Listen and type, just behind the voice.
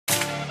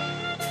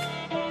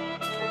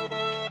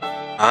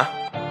Huh?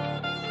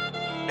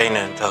 Ain't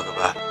nothing to talk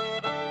about.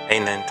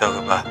 Ain't nothing to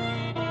talk about.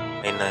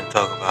 Ain't nothing to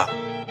talk about.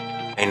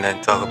 Ain't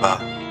nothing to talk about.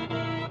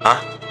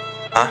 Huh?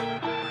 Huh?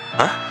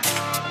 Huh?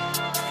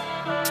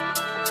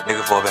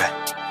 Nigga fall back.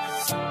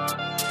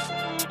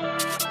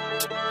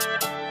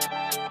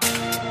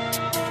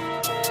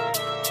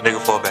 Nigga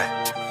fall back.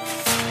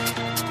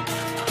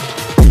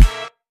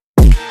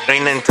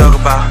 Ain't nothing to talk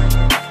about.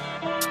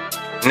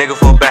 Nigga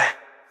fall back.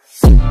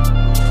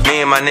 Me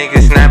and my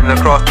niggas snapping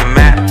across the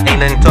map. Ain't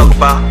nothing to talk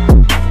about.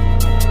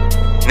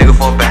 Nigga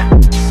fall back.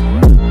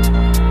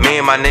 Me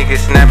and my niggas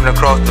snapping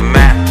across the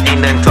map.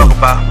 Ain't nothing to talk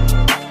about.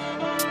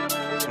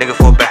 Nigga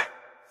fall back.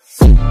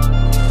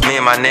 Me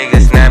and my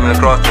niggas snapping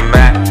across the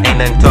map. Ain't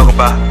nothing to talk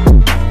about.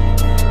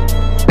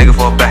 Nigga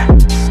fall back.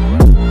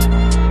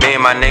 Me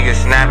and my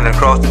niggas snapping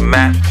across the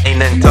map. Ain't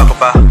nothing to talk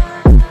about.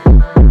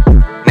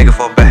 Nigga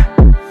fall back.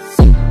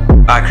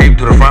 I creep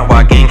through the front while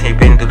I gang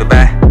creep in through the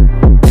back.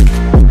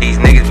 These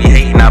niggas be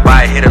hating, I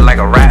buy a hitter like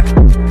a rap.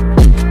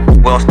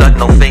 We don't stunt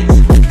no face,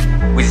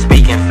 we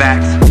speaking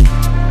facts.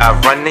 I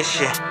run this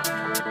shit,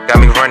 got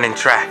me running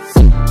track.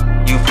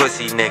 You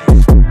pussy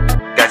niggas,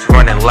 got you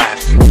running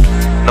laps.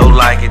 No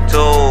like it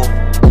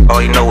too,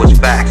 all you know is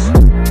facts.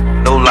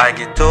 No like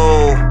it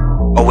too,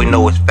 all we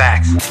know is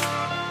facts.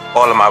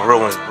 All of my real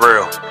ones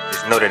real,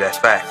 just know that that's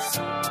facts.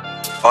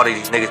 All of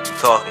these niggas be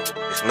talking,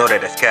 just know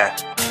that that's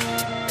cap.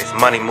 It's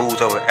money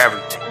moves over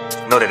everything,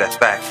 just know that that's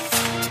facts.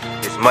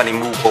 It's money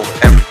move over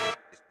everything,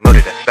 just know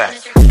that that's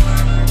facts.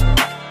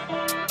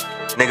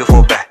 Nigga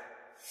fall back.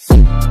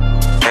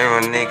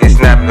 Every nigga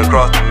snapping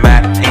across the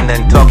map, ain't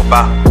nothing to talk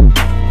about.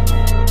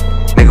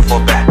 Nigga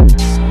fall back.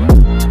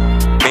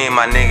 Me and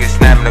my niggas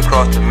snapping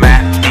across the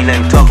map, ain't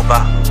nothing to talk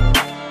about.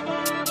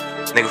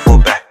 Nigga fall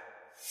back.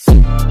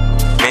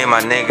 Me and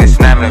my niggas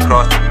snapping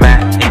across the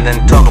map, ain't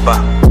nothing to talk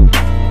about.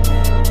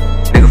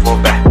 Nigga fall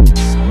back.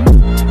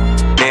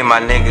 Me and my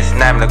niggas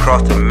snapping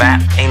across the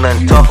map, ain't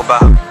nothing to talk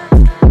about.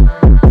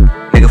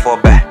 Nigga fall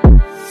back.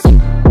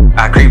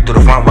 I creep through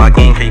the front while I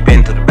gang creep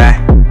in through the back.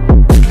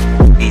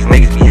 These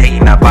niggas be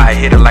hating, I buy a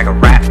hitter like a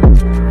rap.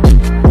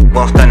 We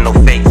don't stunt no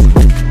face,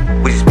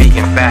 we just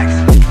speaking facts.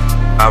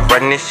 I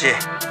run this shit,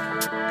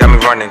 got me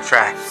running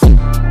tracks.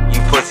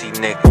 You pussy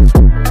nigga,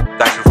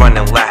 got you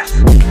running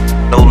laps.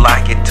 No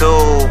like it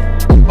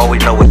too, all we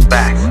know is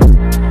facts.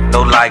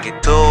 No like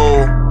it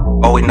too,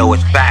 all we know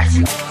is facts.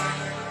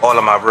 All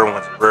of my real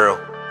ones real,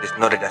 just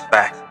know that that's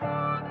facts.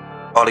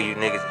 All of you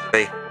niggas is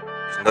fake,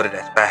 just know that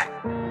that's facts.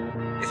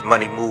 It's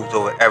money moves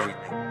over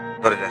everything,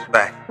 know that that's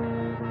facts.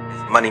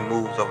 It's money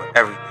moves over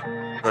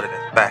everything, know that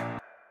that's facts.